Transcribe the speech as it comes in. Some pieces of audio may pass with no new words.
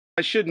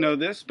I should know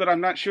this, but I'm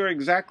not sure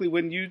exactly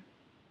when you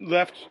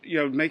left,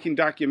 making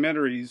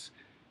documentaries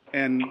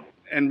and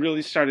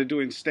really started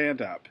doing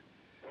stand-up.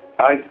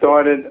 I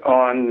started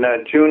on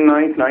June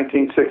 9th,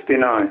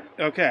 1969.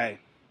 Okay.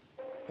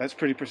 That's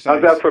pretty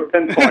precise. How's that for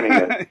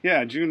pinpointing it?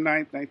 Yeah, June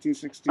 9th,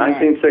 1969.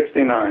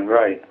 1969,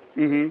 right.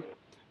 Mm-hmm.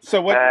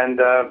 So what? And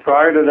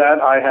prior to that,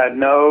 I had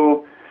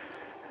no...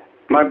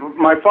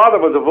 My father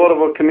was a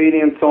vaudeville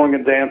comedian, song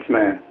and dance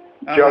man,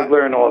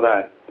 juggler and all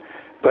that.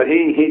 But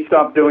he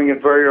stopped doing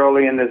it very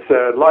early in his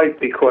life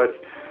because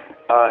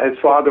his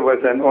father was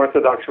an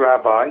Orthodox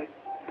rabbi.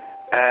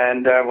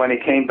 And when he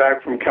came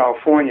back from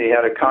California, he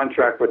had a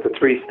contract with the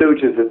Three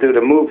Stooges to do the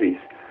movies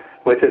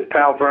with his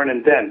pal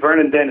Vernon Dent.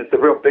 Vernon Dent is the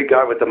real big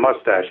guy with the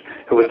mustache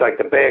who was like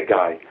the bad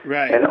guy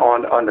and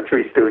on the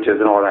Three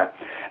Stooges and all that.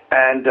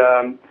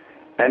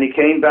 And he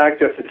came back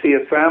just to see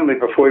his family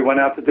before he went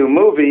out to do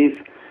movies.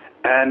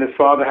 And his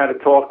father had a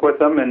talk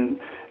with him, and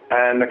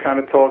the kind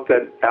of talk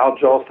that Al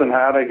Jolson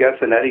had, I guess,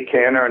 and Eddie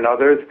Cantor and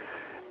others,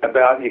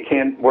 about you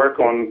can't work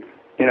on,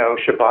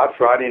 Shabbat,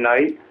 Friday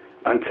night,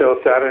 until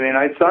Saturday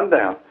night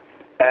sundown.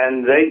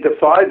 And they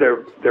defied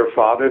their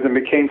fathers and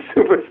became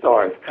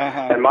superstars.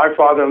 And my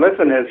father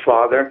listened to his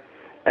father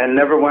and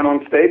never went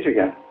on stage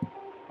again.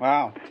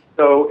 Wow.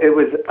 So it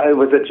was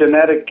a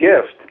genetic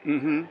gift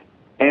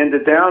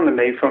handed down to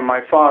me from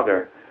my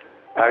father.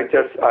 I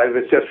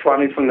was just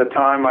funny from the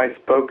time I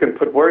spoke and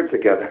put words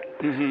together.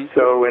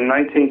 So in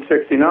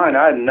 1969,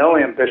 I had no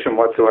ambition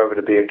whatsoever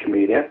to be a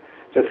comedian,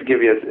 just to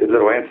give you a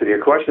little answer to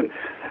your question.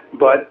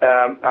 But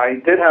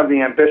I did have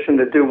the ambition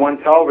to do one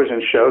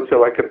television show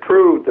so I could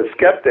prove the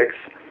skeptics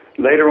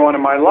later on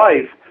in my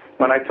life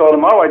when I told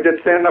them, I did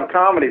stand-up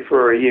comedy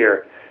for a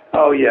year.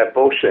 Oh, yeah,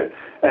 bullshit.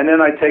 And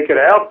then I take it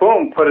out,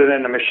 boom, put it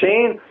in the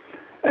machine,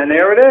 and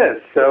there it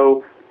is.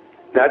 So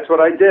that's what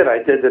I did. I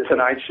did The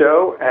Tonight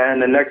Show,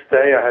 and the next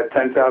day I had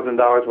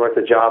 $10,000 worth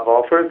of job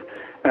offers,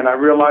 and I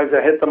realized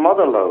I hit the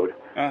mother lode,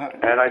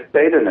 and I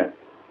stayed in it.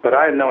 But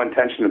I had no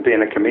intention of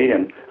being a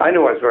comedian. I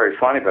knew I was very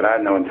funny, but I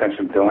had no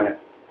intention of doing it.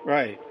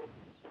 Right.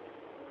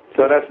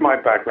 So that's my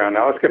background.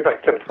 Now let's get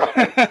back to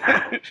Pryor.